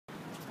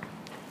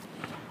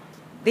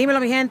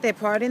Dímelo, mi gente.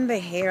 Pardon the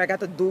hair. I got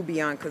the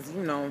doobie on because,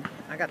 you know,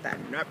 I got that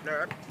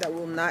that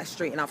will not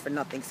straighten out for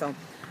nothing. So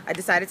I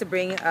decided to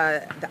bring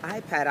the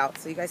iPad out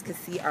so you guys can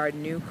see our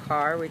new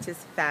car, which is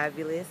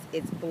fabulous.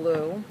 It's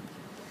blue.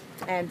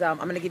 And I'm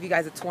going to give you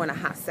guys a tour in a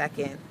hot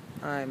second.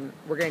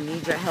 We're going to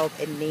need your help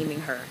in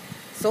naming her.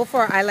 So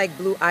far, I like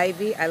Blue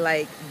Ivy. I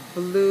like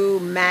Blue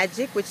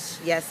Magic, which,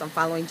 yes, I'm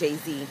following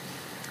Jay-Z.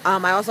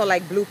 I also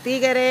like Blue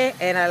Tigre,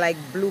 and I like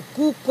Blue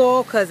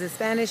Cuco, because in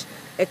Spanish,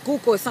 a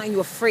cuco is something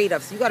you're afraid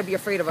of. So you got to be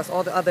afraid of us,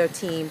 all the other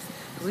teams,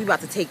 because we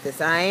about to take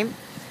this, all right?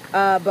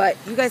 But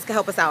you guys can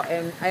help us out,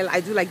 and I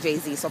do like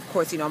Jay-Z, so of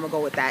course, you know, I'm going to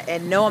go with that.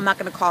 And no, I'm not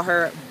going to call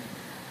her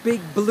Big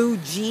Blue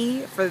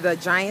G for the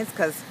Giants,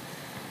 because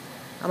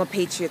I'm a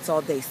Patriots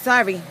all day.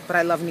 Sorry, but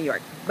I love New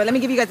York. But let me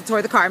give you guys a tour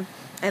of the car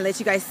and let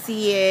you guys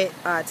see it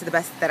to the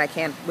best that I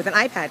can with an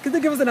iPad, because they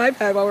give us an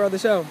iPad while we're on the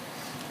show.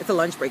 It's a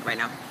lunch break right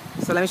now,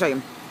 so let me show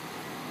you.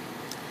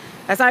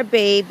 That's our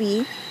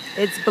baby.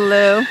 It's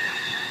blue.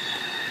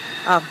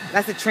 Oh,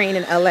 that's a train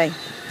in LA.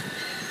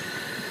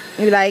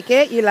 You like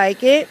it? You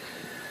like it?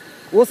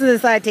 Wilson's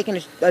inside taking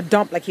a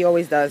dump like he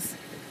always does.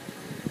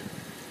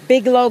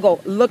 Big logo.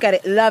 Look at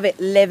it. Love it.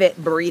 Live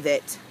it. Breathe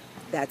it.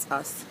 That's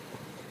us.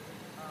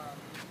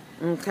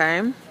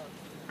 Okay.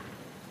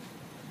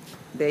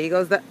 There you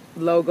goes the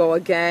logo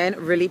again.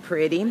 Really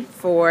pretty.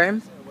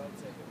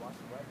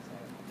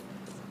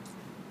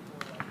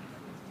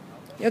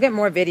 You'll get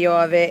more video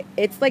of it.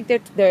 It's like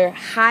they're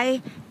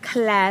high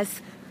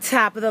class,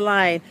 top of the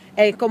line.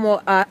 And como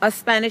us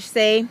Spanish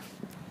say,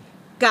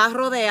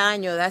 carro de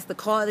año. That's the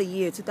car of the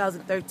year,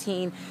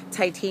 2013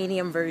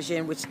 titanium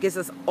version, which gives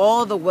us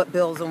all the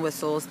bells and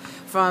whistles,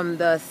 from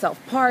the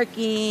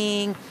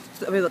self-parking,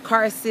 the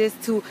car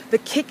assist, to the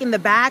kick in the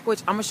back,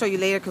 which I'm gonna show you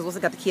later because once I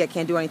got the key, I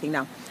can't do anything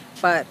now.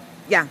 But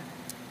yeah,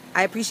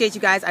 I appreciate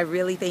you guys. I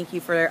really thank you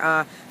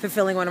for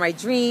fulfilling one of my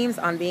dreams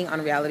on being on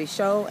a reality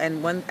show,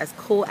 and one as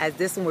cool as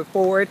this one. We're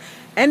forward.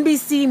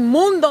 NBC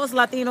Mun2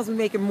 Latinos, we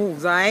making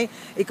moves, all right?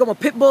 Y como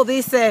Pitbull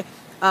dice,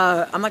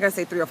 I'm not going to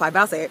say 305, but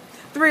I'll say it.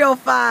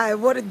 305,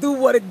 what it do,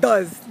 what it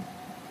does.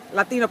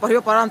 Latino, para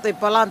arriba, para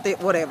adelante,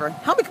 whatever.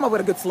 Help me come up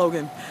with a good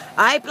slogan.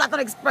 All right, Platon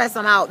Express,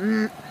 I'm out.